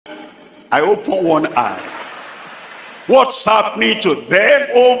I open one eye. What's happening to them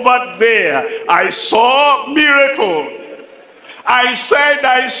over there? I saw miracle. I said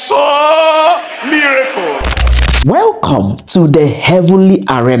I saw miracle. Welcome to the Heavenly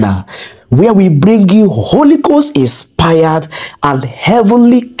Arena, where we bring you Holy Ghost inspired and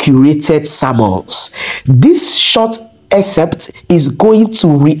heavenly curated sermons. This short excerpt is going to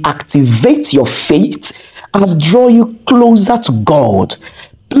reactivate your faith and draw you closer to God.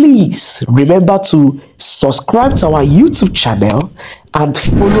 Please remember to subscribe to our YouTube channel and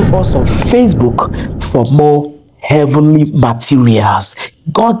follow us on Facebook for more heavenly materials.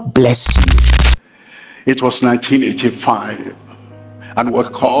 God bless you. It was 1985, and we're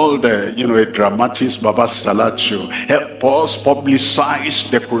called, a dramatist, Baba Salacho, help us publicize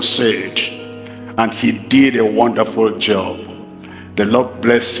the crusade. And he did a wonderful job. The Lord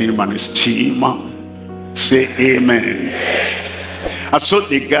bless him and his team. Say amen. And so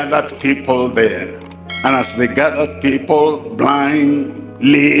they gathered people there. And as they gathered people, blind,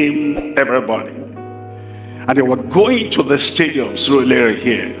 lame, everybody. And they were going to the stadium through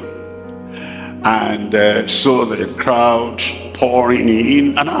here. And so the crowd pouring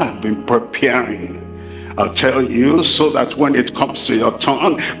in, and I've been preparing. I'll tell you so that when it comes to your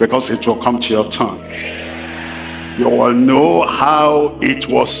turn, because it will come to your turn, you will know how it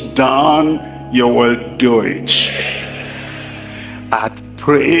was done, you will do it. I'd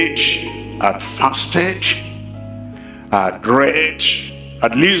prayed, I'd fasted, I'd read,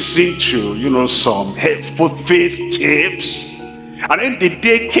 I'd listened to, some helpful faith tips. And then the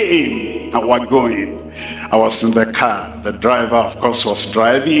day came and we're going. I was in the car. The driver, of course, was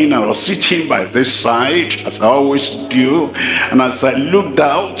driving. I was sitting by this side, as I always do. And as I looked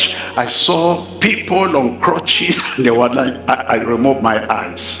out, I saw people on crutches. They were like, I removed my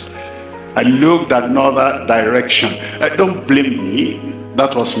eyes. I looked at another direction. Don't blame me.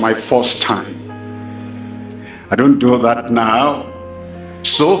 That was my first time. I don't do that now.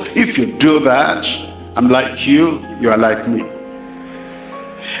 So if you do that, I'm like you, you are like me.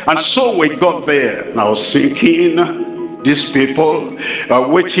 And so we got there, and I was thinking, these people are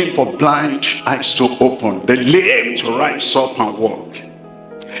waiting for blind eyes to open, the lame to rise up and walk.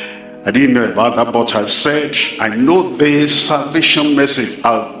 I didn't know about that, but I said, I know the salvation message.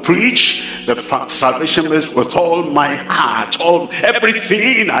 I'll preach the salvation message with all my heart,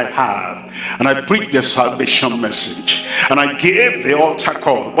 everything I have. And I preached the salvation message. And I gave the altar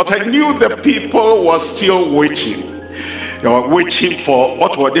call. But I knew the people were still waiting. They were waiting for,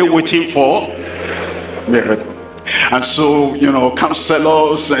 what were they waiting for? Miracle. And so,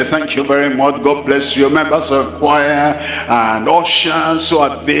 counselors, thank you very much. God bless you. Members of choir and ushers who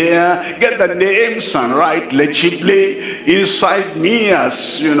are there, get the names and write legibly. Inside me,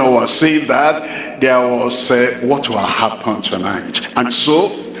 as was saying that, there was what will happen tonight. And so,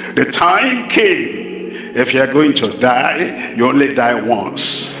 the time came. If you're going to die, you only die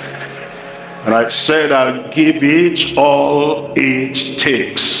once. And I said, I'll give it all it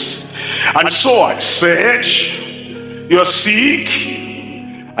takes. And so I said, you're sick.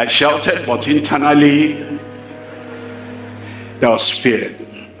 I shouted, but internally, there was fear.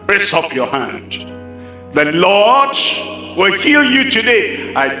 Raise up your hand. The Lord will heal you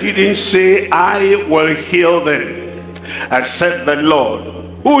today. I didn't say, I will heal them. I said, the Lord,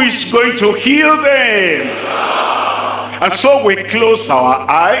 who is going to heal them? And so we closed our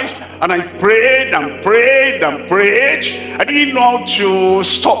eyes, and I prayed and prayed and prayed. I didn't know how to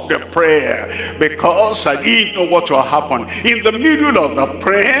stop the prayer because I didn't know what will happen. In the middle of the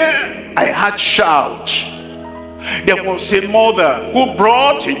prayer, I had shout. There was a mother who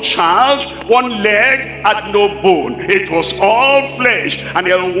brought a child, one leg had no bone. It was all flesh, and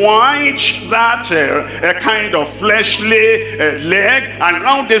they'll wind that kind of fleshly leg and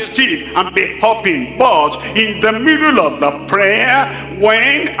round the stick and be hopping. But in the middle of the prayer,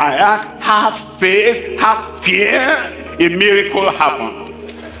 when I had half faith, half fear, a miracle happened.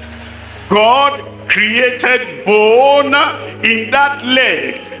 God created bone in that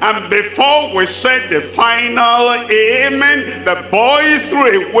leg, and before we said the final amen, the boy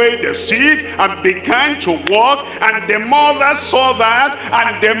threw away the stick and began to walk, and the mother saw that,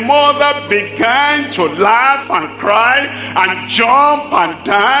 and the mother began to laugh and cry and jump and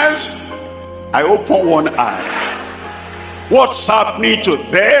dance. I opened one eye. What's happening to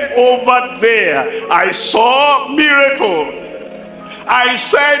them over there? I saw miracle. I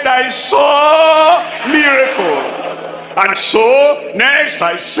said I saw miracle. And so next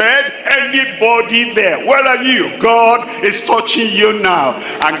I said, anybody there, where are you? God is touching you now.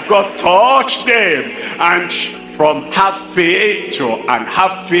 And God touched them. And from half faith to and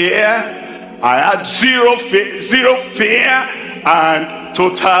half fear, I had zero fear and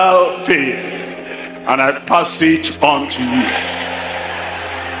total faith, and I pass it on to you.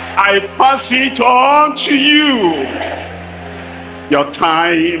 I pass it on to you. Your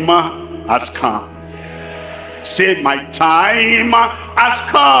time has come. Say, my time has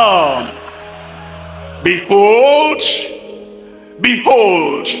come. Behold,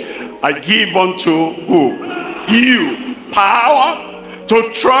 behold, I give unto who? You power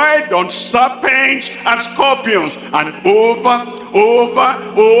to tread on serpents and scorpions, and over all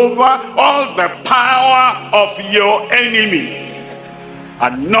the power of your enemy,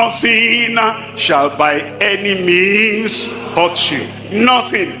 and nothing shall by any means hurt you.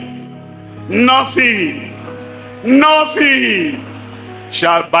 Nothing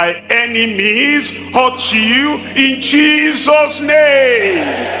shall by any means hurt you, in Jesus' name.